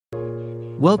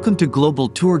Welcome to Global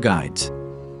Tour Guides.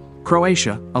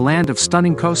 Croatia, a land of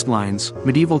stunning coastlines,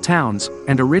 medieval towns,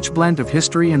 and a rich blend of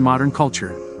history and modern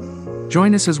culture.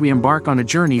 Join us as we embark on a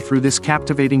journey through this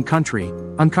captivating country,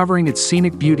 uncovering its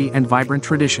scenic beauty and vibrant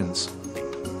traditions.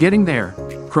 Getting there,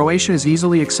 Croatia is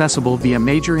easily accessible via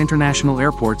major international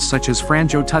airports such as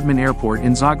Franjo Tuđman Airport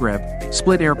in Zagreb,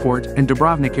 Split Airport, and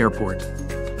Dubrovnik Airport.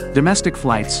 Domestic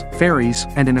flights, ferries,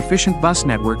 and an efficient bus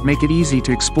network make it easy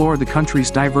to explore the country's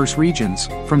diverse regions,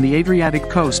 from the Adriatic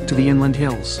coast to the inland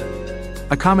hills.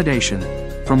 Accommodation.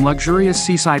 From luxurious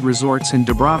seaside resorts in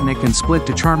Dubrovnik and Split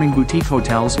to charming boutique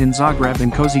hotels in Zagreb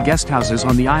and cozy guesthouses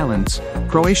on the islands,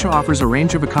 Croatia offers a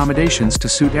range of accommodations to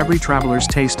suit every traveler's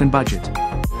taste and budget.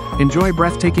 Enjoy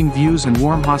breathtaking views and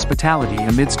warm hospitality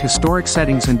amidst historic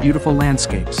settings and beautiful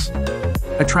landscapes.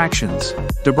 Attractions.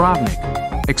 Dubrovnik.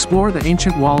 Explore the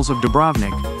ancient walls of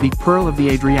Dubrovnik, the pearl of the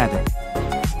Adriatic.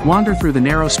 Wander through the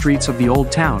narrow streets of the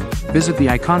old town, visit the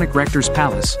iconic Rector's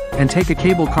Palace, and take a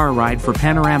cable car ride for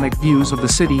panoramic views of the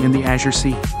city and the Azure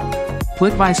Sea.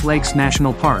 Plitvice Lakes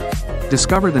National Park.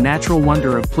 Discover the natural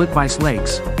wonder of Plitvice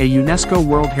Lakes, a UNESCO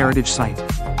World Heritage Site.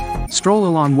 Stroll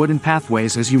along wooden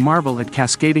pathways as you marvel at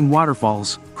cascading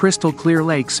waterfalls, crystal clear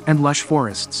lakes, and lush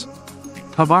forests.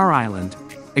 Hvar Island.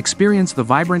 Experience the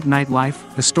vibrant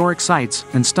nightlife, historic sights,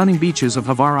 and stunning beaches of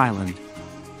Hvar Island.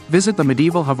 Visit the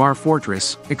medieval Hvar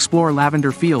Fortress, explore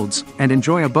lavender fields, and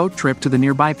enjoy a boat trip to the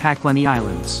nearby Pakleni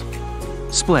Islands.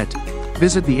 Split.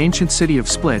 Visit the ancient city of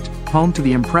Split, home to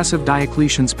the impressive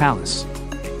Diocletian's Palace.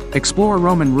 Explore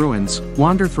Roman ruins,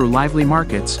 wander through lively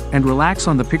markets, and relax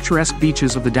on the picturesque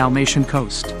beaches of the Dalmatian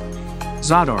coast.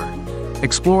 Zadar.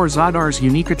 Explore Zadar's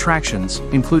unique attractions,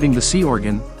 including the sea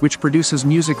organ, which produces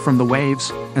music from the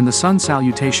waves, and the sun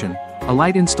salutation, a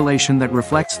light installation that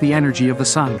reflects the energy of the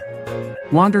sun.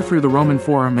 Wander through the Roman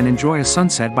Forum and enjoy a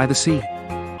sunset by the sea.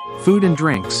 Food and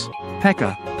drinks.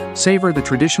 Peka. Savor the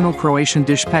traditional Croatian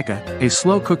dish Peka, a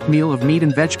slow-cooked meal of meat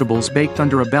and vegetables baked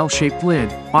under a bell-shaped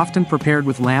lid, often prepared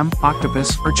with lamb,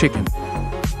 octopus, or chicken.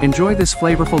 Enjoy this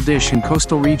flavorful dish in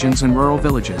coastal regions and rural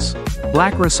villages.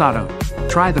 Black Risotto.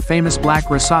 Try the famous black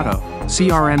risotto,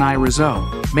 CRNI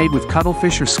risotto, made with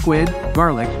cuttlefish or squid,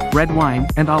 garlic, red wine,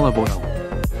 and olive oil.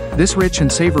 This rich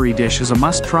and savory dish is a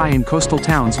must-try in coastal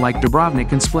towns like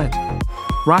Dubrovnik and Split.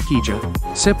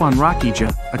 Rakija. Sip on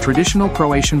Rakija, a traditional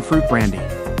Croatian fruit brandy.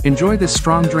 Enjoy this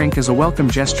strong drink as a welcome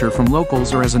gesture from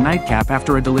locals or as a nightcap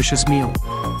after a delicious meal.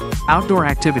 Outdoor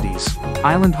activities.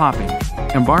 Island hopping.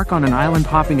 Embark on an island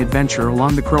hopping adventure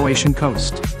along the Croatian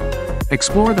coast.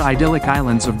 Explore the idyllic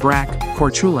islands of Brač,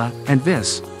 Korčula, and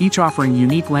Vis, each offering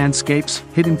unique landscapes,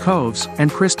 hidden coves, and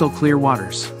crystal clear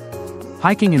waters.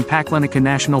 Hiking in Paklenica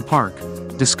National Park.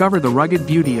 Discover the rugged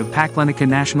beauty of Paklenica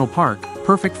National Park,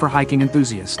 perfect for hiking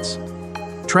enthusiasts.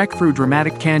 Trek through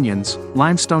dramatic canyons,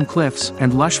 limestone cliffs,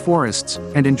 and lush forests,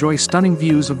 and enjoy stunning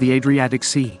views of the Adriatic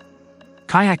Sea.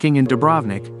 Kayaking in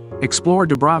Dubrovnik. Explore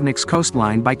Dubrovnik's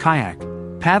coastline by kayak.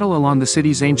 Paddle along the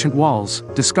city's ancient walls,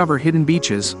 discover hidden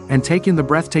beaches, and take in the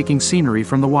breathtaking scenery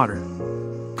from the water.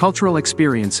 Cultural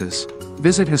experiences.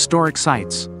 Visit historic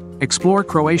sites. Explore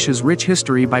Croatia's rich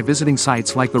history by visiting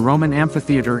sites like the Roman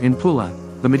amphitheater in Pula,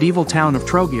 the medieval town of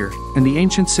Trogir, and the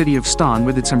ancient city of Ston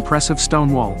with its impressive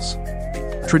stone walls.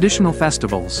 Traditional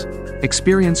festivals.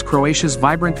 Experience Croatia's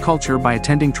vibrant culture by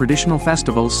attending traditional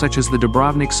festivals such as the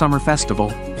Dubrovnik Summer Festival,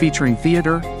 featuring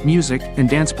theater, music, and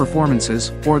dance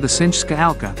performances, or the Sinjska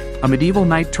Alka, a medieval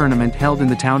night tournament held in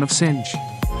the town of Sinj.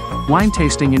 Wine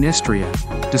tasting in Istria.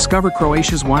 Discover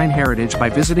Croatia's wine heritage by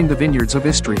visiting the vineyards of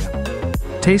Istria.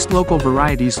 Taste local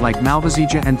varieties like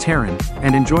Malvasia and Teran,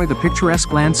 and enjoy the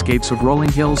picturesque landscapes of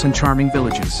rolling hills and charming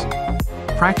villages.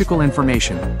 Practical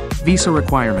information. Visa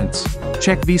requirements.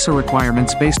 Check visa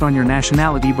requirements based on your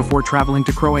nationality before traveling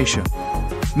to Croatia.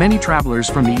 Many travelers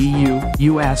from the EU,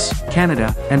 US,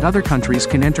 Canada, and other countries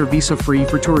can enter visa-free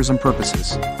for tourism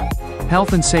purposes.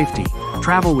 Health and safety.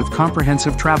 Travel with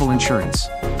comprehensive travel insurance.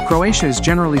 Croatia is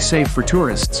generally safe for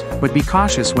tourists, but be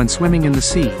cautious when swimming in the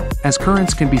sea, as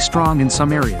currents can be strong in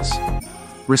some areas.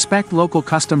 Respect local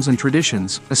customs and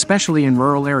traditions, especially in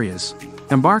rural areas.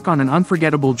 Embark on an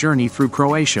unforgettable journey through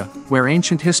Croatia, where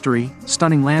ancient history,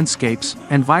 stunning landscapes,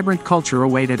 and vibrant culture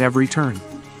await at every turn.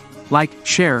 Like,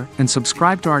 share, and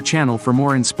subscribe to our channel for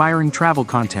more inspiring travel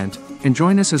content, and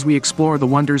join us as we explore the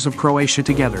wonders of Croatia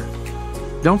together.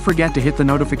 Don't forget to hit the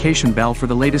notification bell for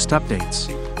the latest updates.